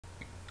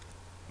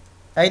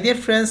Hi dear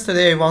friends,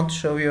 today I want to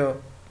show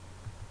you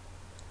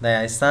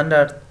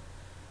the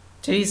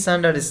tree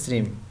standard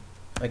stream.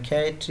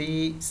 Okay,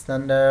 tree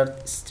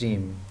standard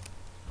stream.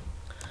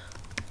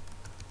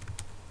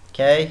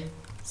 Okay,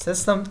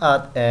 system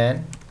add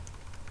n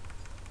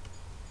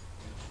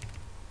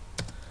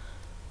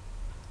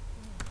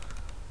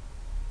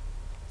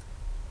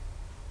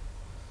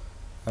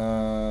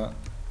uh,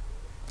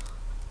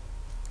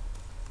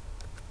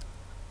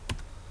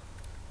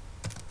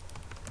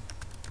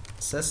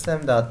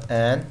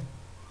 system.n,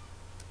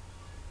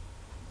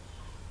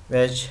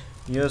 which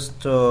used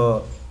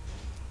to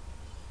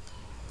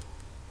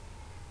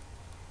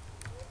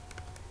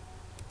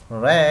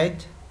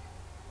write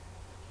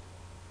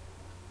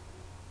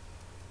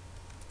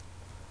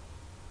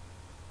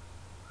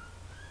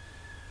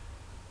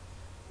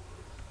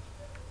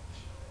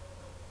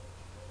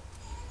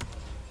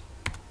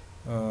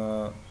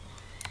uh,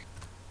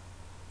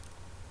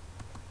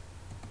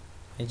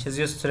 which is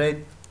used to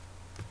write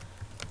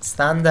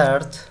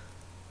standard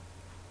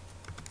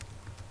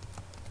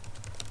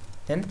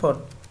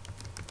input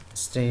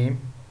stream,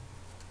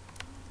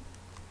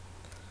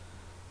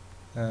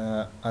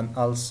 and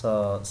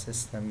also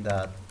system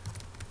dot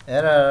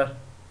error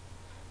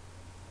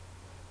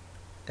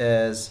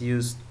is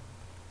used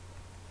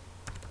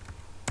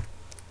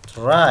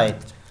to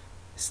write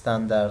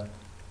standard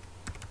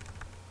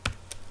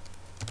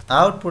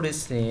output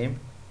stream.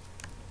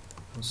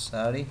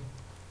 Sorry.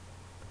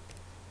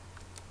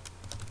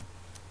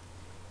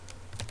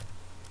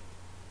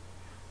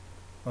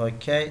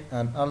 Okay,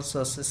 and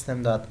also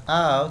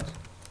system.out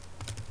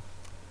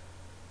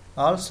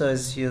also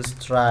is used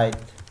to write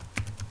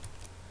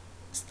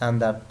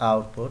standard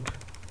output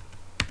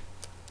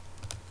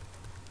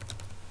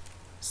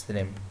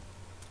stream.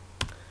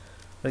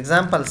 For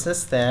example,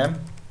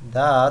 system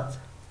dot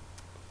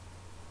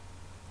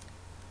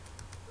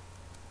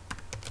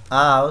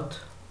out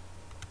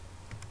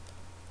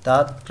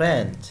dot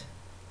print.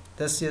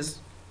 This is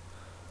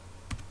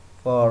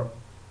for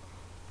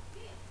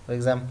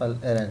example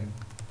ln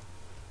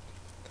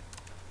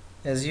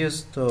is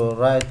used to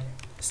write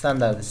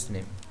standard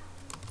stream.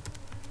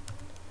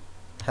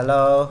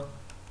 Hello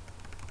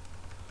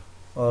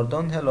or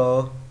don't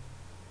hello.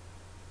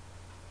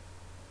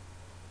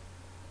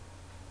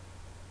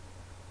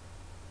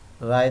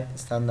 Write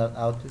standard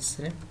output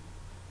stream.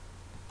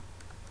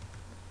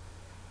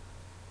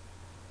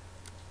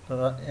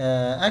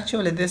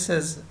 Actually, this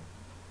is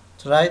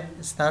to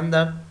write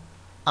standard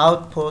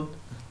output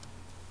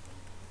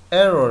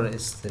error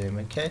stream.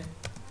 Okay.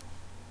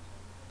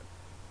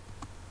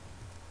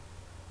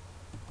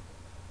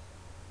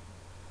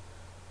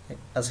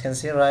 As you can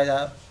see,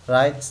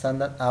 write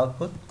standard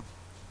output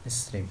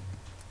stream.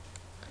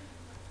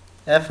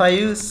 If I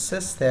use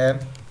system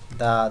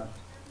dot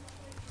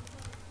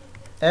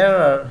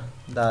error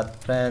dot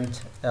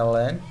print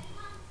ln,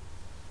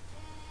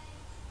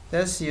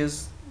 this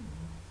use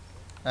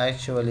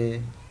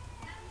actually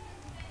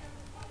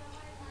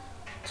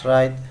to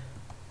write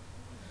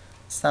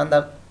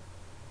standard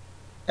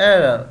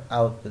error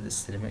output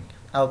stream,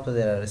 output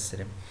error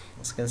stream.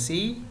 As you can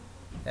see,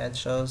 it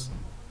shows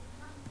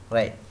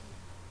right.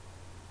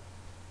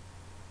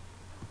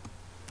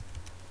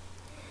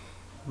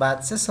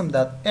 But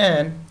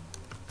system.n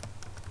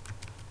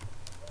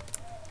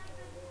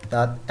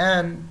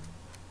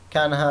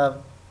can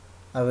have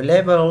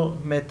available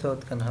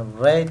method, can have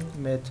rate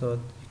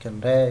method. You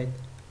can rate.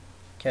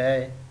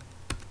 Okay.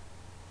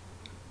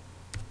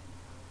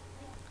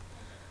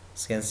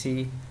 As you can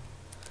see,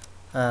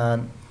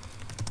 and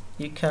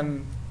you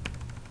can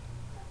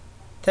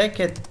take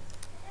it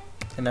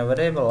in a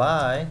variable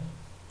I,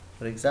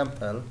 for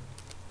example,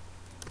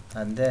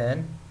 and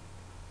then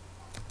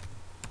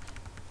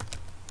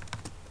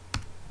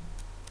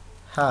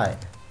hi,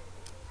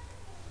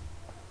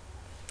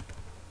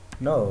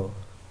 no,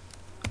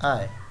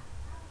 I.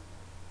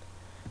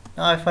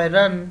 Now if I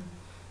run,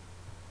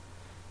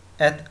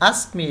 it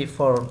asks me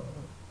for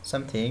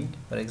something.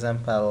 For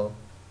example,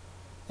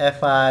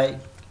 if I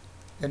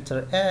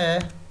enter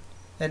A,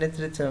 then it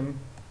return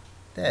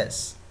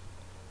this.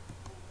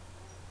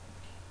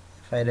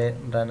 If I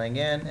run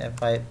again,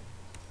 if I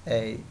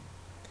a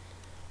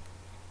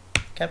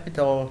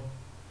capital,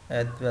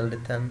 it will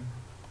return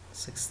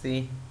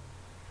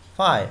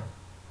 65,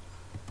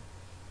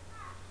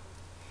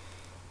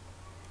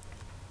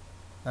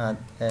 and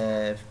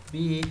if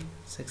B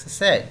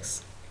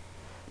 66.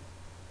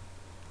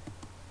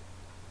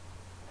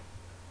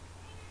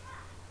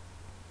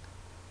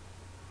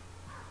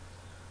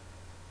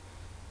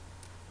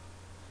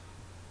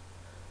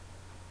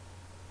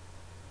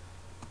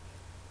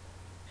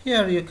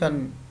 Here you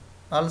can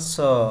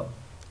also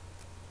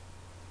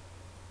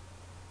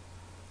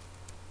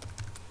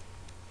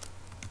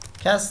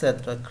cast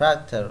it to a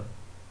character.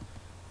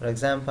 For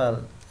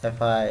example,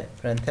 if I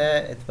print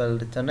A, it will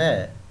return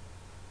A.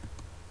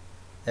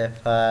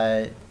 If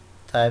I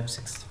type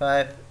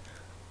 65,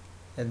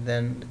 it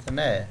then return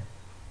A.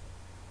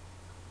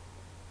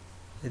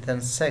 Return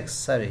 6,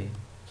 sorry.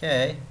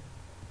 Okay.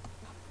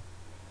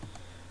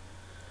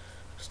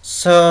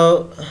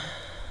 So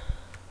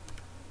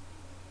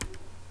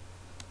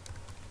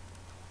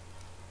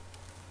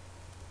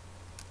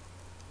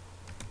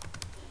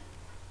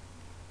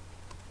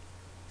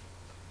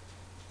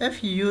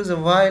if you use a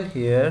while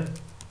here,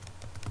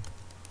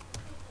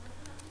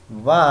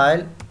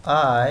 while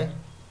I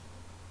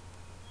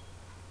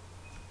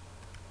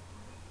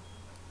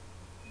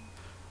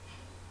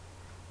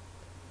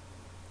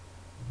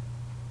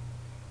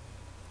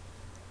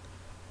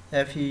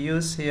if you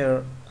use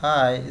here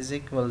I is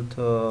equal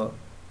to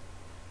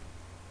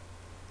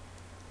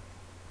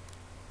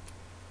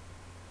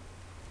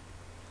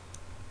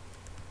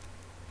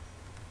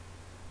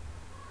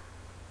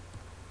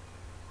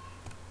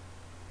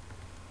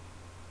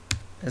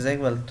is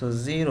equal to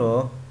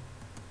 0,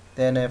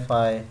 then if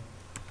I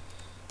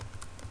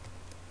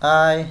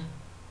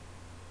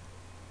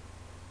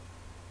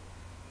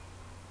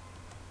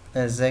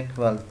is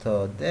equal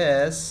to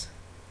this,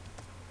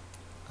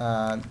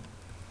 and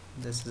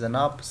this is an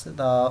opposite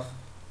of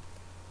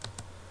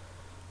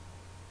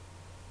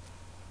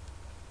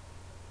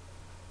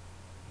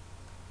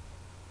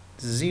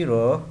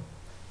 0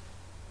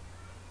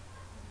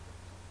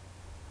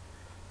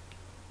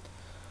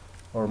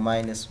 or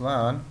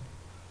 -1,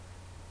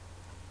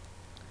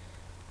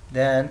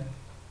 then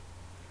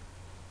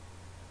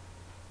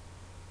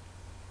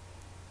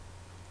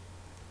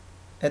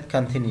it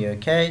continue.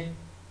 Okay,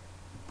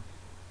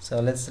 so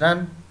let's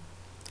run.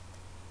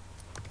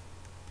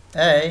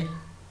 A,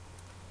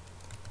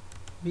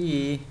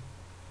 B,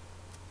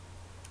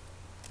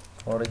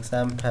 for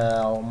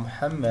example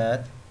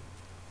Muhammad,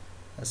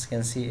 as you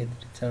can see it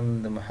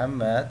returned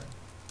Muhammad.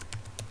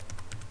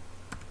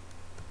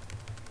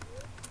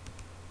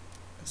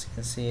 As you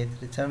can see it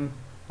returned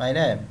my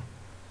name.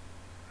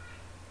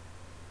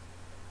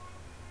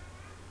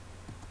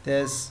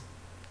 This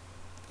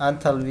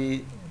until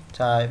we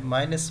type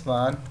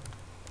 -1,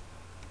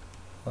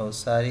 oh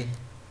sorry,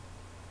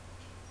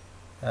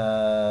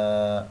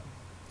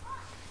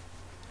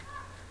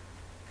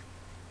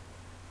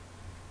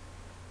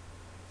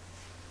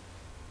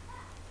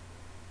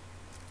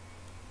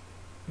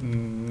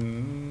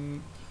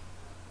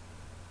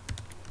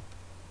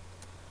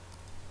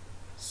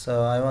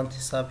 so I want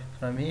to stop it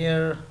from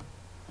here.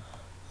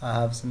 I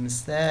have some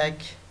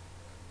mistake.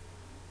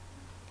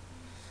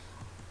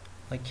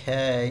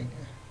 Okay,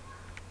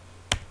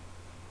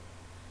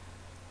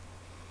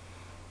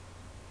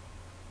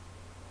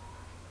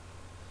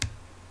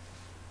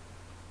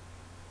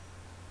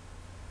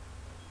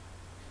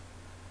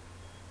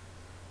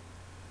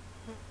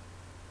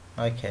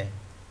 okay,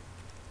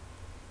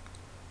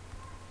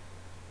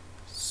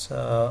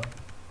 so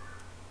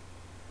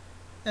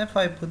if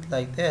I put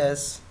like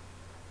this,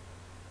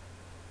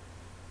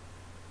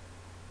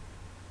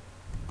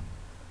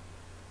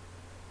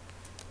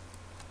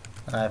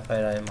 if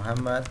I write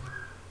Muhammad,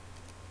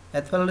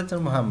 it will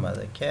return Muhammad.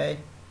 Okay,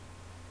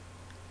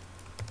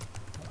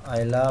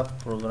 I love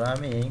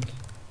programming.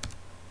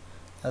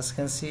 As you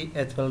can see,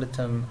 it will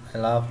return I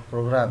love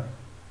programming.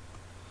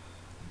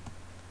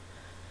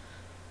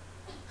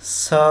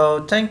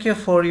 So thank you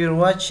for your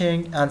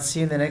watching and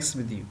see you in the next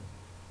video.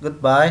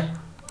 Goodbye.